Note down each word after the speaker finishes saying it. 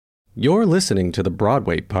You're listening to the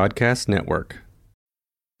Broadway Podcast Network.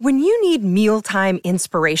 When you need mealtime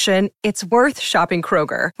inspiration, it's worth shopping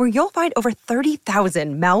Kroger, where you'll find over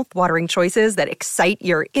 30,000 mouth-watering choices that excite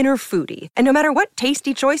your inner foodie. And no matter what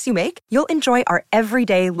tasty choice you make, you'll enjoy our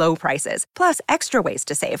everyday low prices, plus extra ways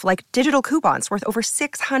to save, like digital coupons worth over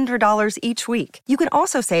 $600 each week. You can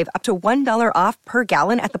also save up to $1 off per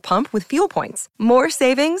gallon at the pump with fuel points. More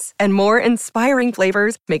savings and more inspiring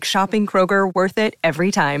flavors make shopping Kroger worth it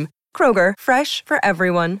every time. Kroger, fresh for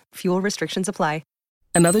everyone. Fuel restrictions apply.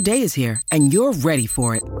 Another day is here, and you're ready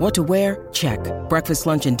for it. What to wear? Check. Breakfast,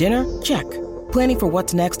 lunch, and dinner? Check. Planning for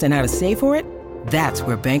what's next and how to save for it? That's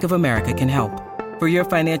where Bank of America can help. For your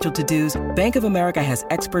financial to-dos, Bank of America has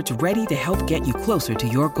experts ready to help get you closer to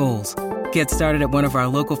your goals. Get started at one of our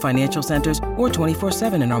local financial centers or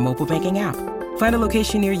 24/7 in our mobile banking app. Find a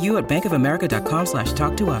location near you at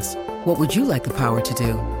bankofamerica.com/talktous. What would you like the power to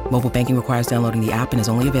do? Mobile banking requires downloading the app and is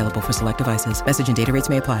only available for select devices. Message and data rates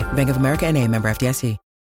may apply. Bank of America N.A., member FDIC.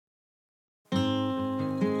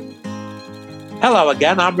 Hello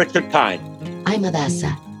again, I'm Richard Kind. I'm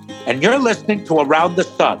Odessa. And you're listening to Around the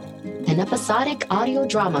Sun, an episodic audio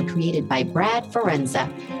drama created by Brad Forenza.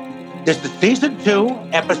 This is Season 2,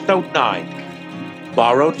 Episode 9,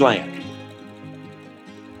 Borrowed Land.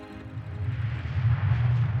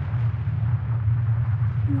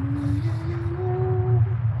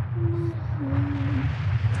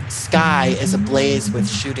 Sky is ablaze with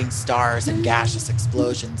shooting stars and gaseous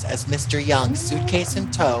explosions as Mr. Young, suitcase in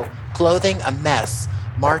tow, clothing a mess,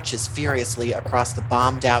 marches furiously across the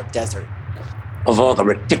bombed-out desert. Of all the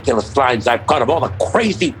ridiculous lines I've cut, of all the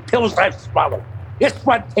crazy pills I've swallowed, this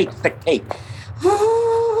one takes the cake.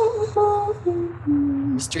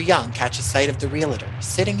 Mr. Young catches sight of the realtor,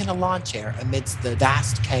 sitting in a lawn chair amidst the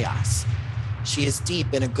vast chaos. She is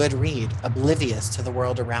deep in a good read, oblivious to the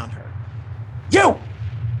world around her. You!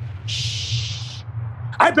 Shh.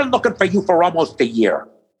 I've been looking for you for almost a year.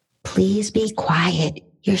 Please be quiet.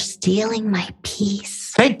 You're stealing my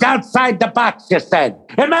peace. Think outside the box, you said.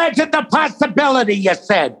 Imagine the possibility, you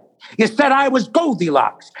said. You said I was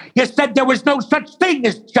Goldilocks. You said there was no such thing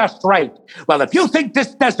as just right. Well, if you think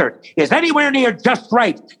this desert is anywhere near just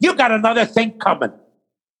right, you got another thing coming.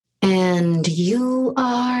 And you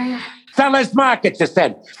are? Seller's Market, you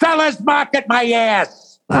said. Seller's Market, my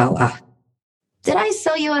ass. Well, did I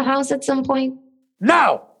sell you a house at some point?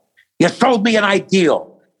 No. You sold me an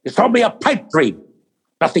ideal. You sold me a pipe dream.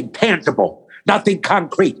 Nothing tangible. Nothing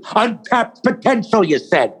concrete. Untapped potential, you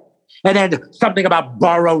said. And then something about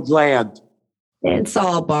borrowed land. It's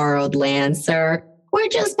all borrowed land, sir. We're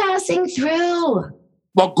just passing through.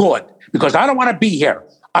 Well, good, because I don't want to be here.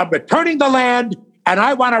 I'm returning the land, and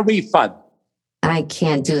I want a refund. I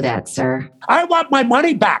can't do that, sir. I want my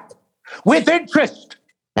money back, with interest.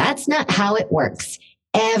 That's not how it works.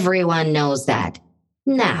 Everyone knows that.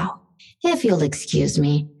 Now, if you'll excuse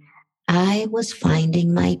me, I was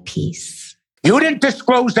finding my peace. You didn't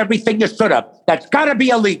disclose everything you should have. That's got to be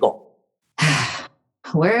illegal.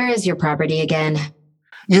 Where is your property again?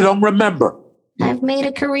 You don't remember. I've made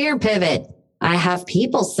a career pivot. I have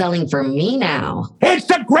people selling for me now. It's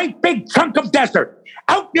a great big chunk of desert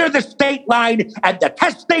out near the state line and the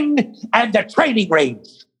testing and the training range.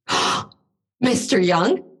 Mr.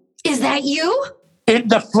 Young, is that you? In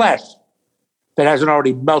the flesh. That hasn't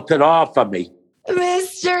already melted off of me.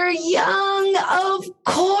 Mr. Young, of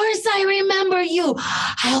course I remember you.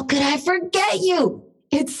 How could I forget you?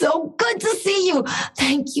 It's so good to see you.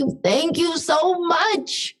 Thank you so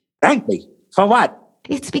much. Thank me? For what?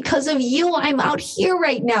 It's because of you I'm out here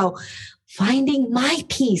right now, finding my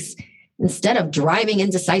peace, instead of driving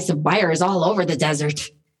indecisive buyers all over the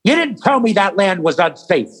desert. You didn't tell me that land was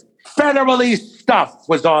unsafe. Federally stuff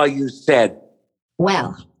was all you said.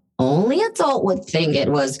 Well, only a dolt would think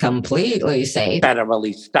it was completely safe.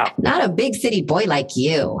 Federally stuff. Not a big city boy like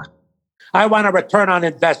you. I want a return on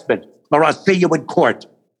investment, or I'll see you in court.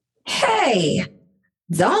 Hey,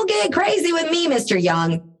 don't get crazy with me, Mr.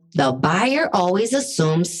 Young. The buyer always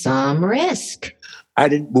assumes some risk. I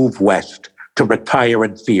didn't move west to retire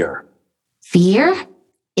in fear. Fear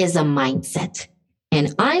is a mindset.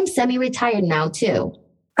 And I'm semi-retired now, too.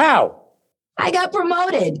 How? I got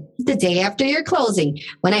promoted the day after your closing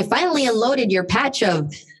when I finally unloaded your patch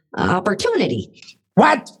of opportunity.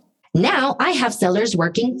 What? Now I have sellers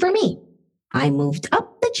working for me. I moved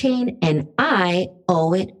up the chain and I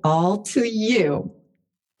owe it all to you.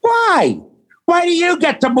 Why? Why do you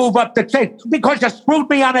get to move up the chain? Because you screwed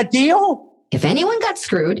me on a deal? If anyone got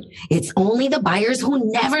screwed, it's only the buyers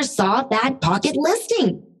who never saw that pocket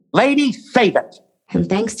listing. Lady, save it. And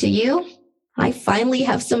thanks to you, I finally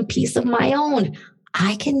have some peace of my own.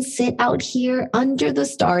 I can sit out here under the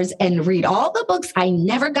stars and read all the books I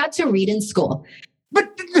never got to read in school. But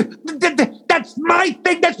that's my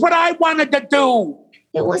thing. That's what I wanted to do.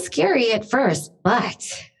 It was scary at first,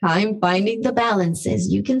 but I'm finding the balance,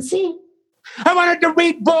 as you can see. I wanted to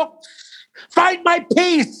read books, find my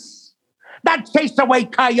peace, not chase away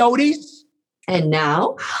coyotes. And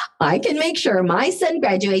now I can make sure my son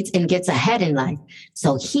graduates and gets ahead in life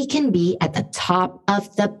so he can be at the top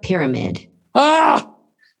of the pyramid. The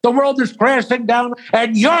world is crashing down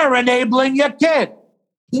and you're enabling your kid.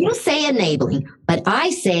 You say enabling, but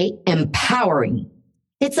I say empowering.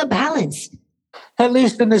 It's a balance. At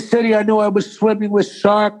least in the city, I knew I was swimming with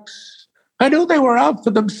sharks. I knew they were out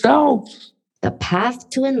for themselves. The path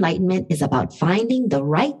to enlightenment is about finding the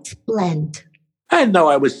right blend. I know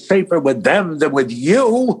I was safer with them than with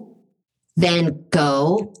you. Then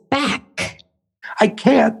go back. I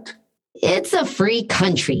can't. It's a free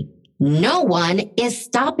country. No one is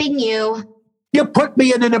stopping you. You put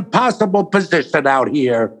me in an impossible position out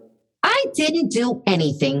here. I didn't do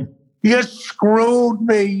anything. You screwed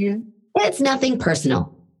me. It's nothing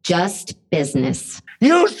personal, just business.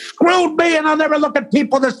 You screwed me and I'll never look at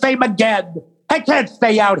people the same again. I can't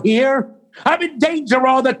stay out here. I'm in danger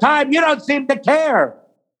all the time. You don't seem to care.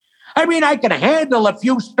 I mean, I can handle a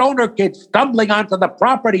few stoner kids stumbling onto the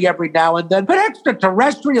property every now and then, but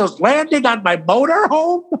extraterrestrials landing on my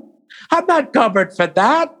motorhome? I'm not covered for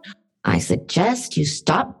that. I suggest you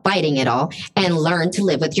stop fighting it all and learn to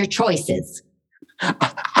live with your choices.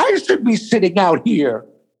 I should be sitting out here,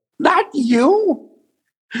 not you.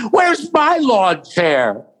 Where's my lawn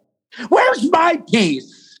chair? Where's my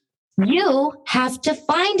peace? You have to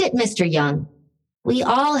find it, Mr. Young. We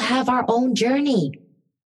all have our own journey.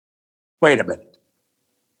 Wait a minute.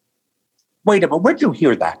 Where'd you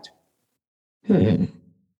hear that?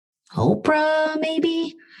 Oprah,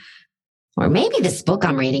 maybe? Or maybe this book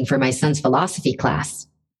I'm reading for my son's philosophy class.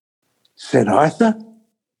 Siddhartha?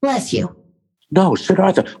 Bless you. No,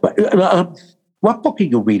 Siddhartha. What book are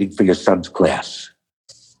you reading for your son's class?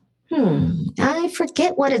 I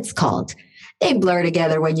forget what it's called. They blur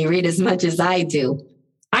together when you read as much as I do.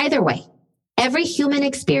 Either way, every human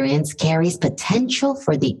experience carries potential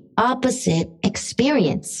for the opposite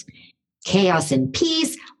experience. Chaos and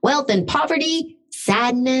peace, wealth and poverty,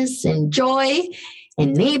 sadness and joy,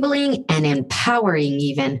 enabling and empowering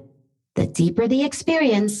even. The deeper the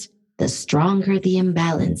experience, the stronger the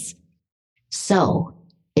imbalance. So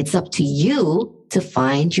it's up to you to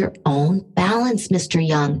find your own balance, Mr.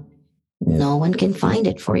 Young. No one can find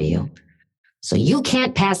it for you. So you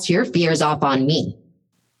can't pass your fears off on me.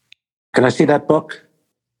 Can I see that book?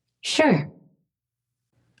 Sure.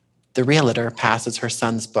 The realtor passes her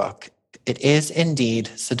son's book. It is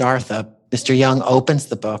indeed Siddhartha. Mr. Young opens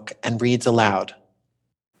the book and reads aloud.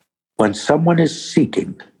 When someone is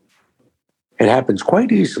seeking, it happens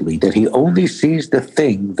quite easily that he only sees the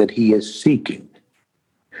thing that he is seeking,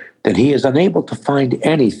 that he is unable to find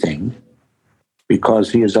anything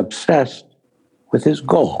because he is obsessed with his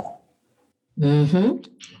goal.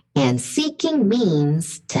 And seeking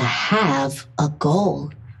means to have a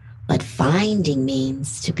goal, but finding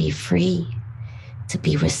means to be free, to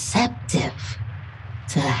be receptive,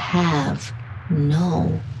 to have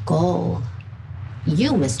no goal.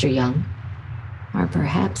 You, Mr. Young, are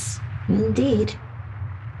perhaps indeed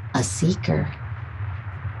a seeker.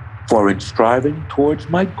 For in striving towards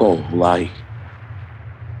my goal, I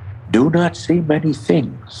do not see many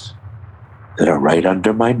things that are right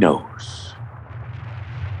under my nose.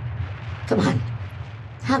 Come on,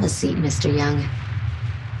 have a seat, Mr. Young.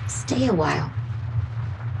 Stay a while.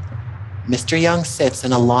 Mr. Young sits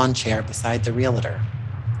in a lawn chair beside the realtor.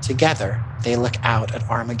 Together, they look out at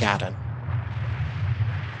Armageddon.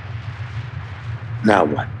 Now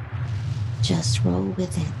what? Just roll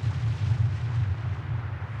with it.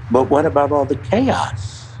 But what about all the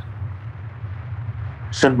chaos?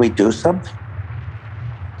 Shouldn't we do something?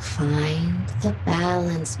 Find the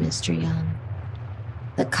balance, Mr. Young.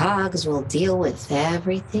 The cogs will deal with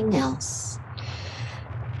everything else.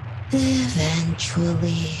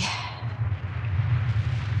 Eventually.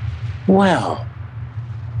 Well,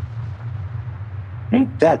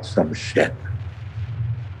 ain't that some shit?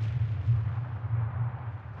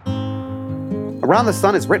 Around the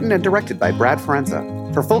Sun is written and directed by Brad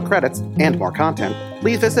Forenza. For full credits and more content,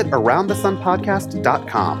 please visit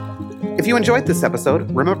AroundTheSunPodcast.com. If you enjoyed this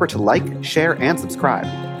episode, remember to like, share, and subscribe.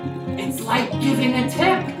 It's like giving a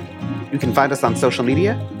tip. You can find us on social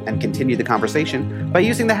media and continue the conversation by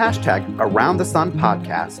using the hashtag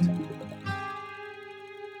AroundTheSunPodcast.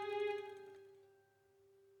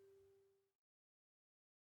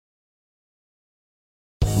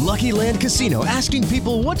 Lucky Land Casino, asking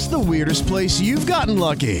people, what's the weirdest place you've gotten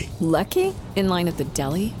lucky? Lucky? In line at the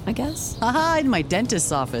deli, I guess? Aha, in my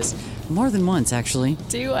dentist's office. More than once, actually.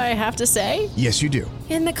 Do I have to say? Yes, you do.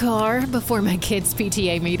 In the car before my kids'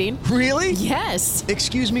 PTA meeting. Really? Yes.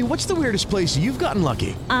 Excuse me, what's the weirdest place you've gotten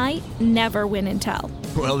lucky? I never win and tell.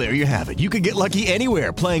 Well, there you have it. You can get lucky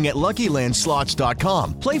anywhere, playing at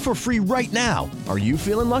LuckyLandSlots.com. Play for free right now. Are you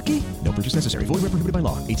feeling lucky? No purchase necessary. Void where prohibited by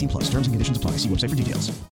law. 18+. Terms and conditions apply. See website for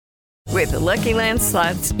details. With the Lucky Land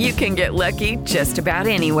Slots, you can get lucky just about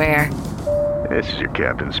anywhere. This is your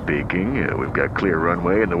captain speaking. We've got clear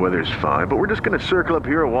runway and the weather's fine, but we're just going to circle up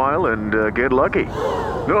here a while and get lucky.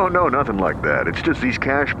 No, nothing like that. It's just these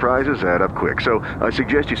cash prizes add up quick. So I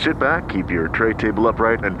suggest you sit back, keep your tray table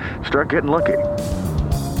upright, and start getting lucky.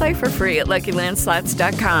 Play for free at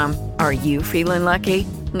LuckyLandSlots.com. Are you feeling lucky?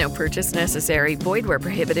 No purchase necessary. Void where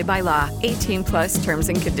prohibited by law. 18+ terms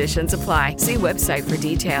and conditions apply. See website for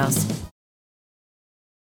details.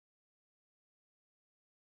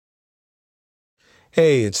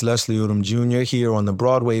 Hey, it's Leslie Odom Jr. here on the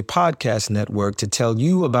Broadway Podcast Network to tell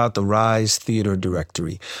you about the Rise Theater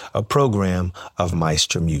Directory, a program of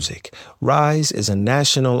Maestro Music. Rise is a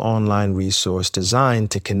national online resource designed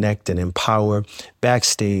to connect and empower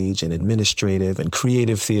backstage and administrative and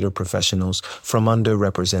creative theater professionals from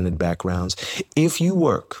underrepresented backgrounds. If you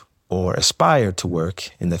work or aspire to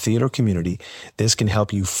work in the theater community, this can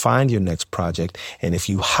help you find your next project. And if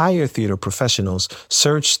you hire theater professionals,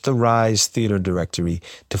 search the Rise Theater Directory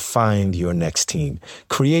to find your next team.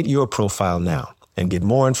 Create your profile now and get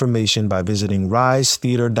more information by visiting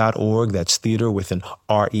risetheater.org. That's theater with an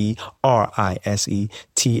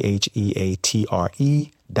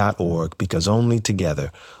RERISETHEATRE.org, because only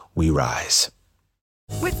together we rise.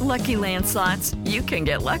 With Lucky Land Slots, you can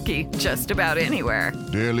get lucky just about anywhere.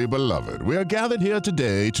 Dearly beloved, we are gathered here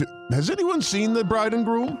today to... Has anyone seen the bride and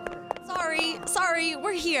groom? Sorry,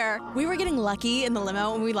 we're here. We were getting lucky in the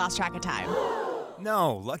limo and we lost track of time.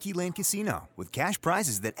 No, Lucky Land Casino, with cash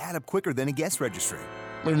prizes that add up quicker than a guest registry.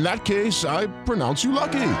 In that case, I pronounce you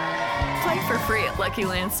lucky. Play for free at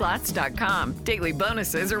LuckyLandSlots.com. Daily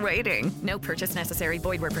bonuses are waiting. No purchase necessary.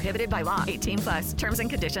 Void where prohibited by law. 18+. Terms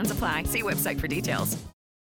and conditions apply. See website for details.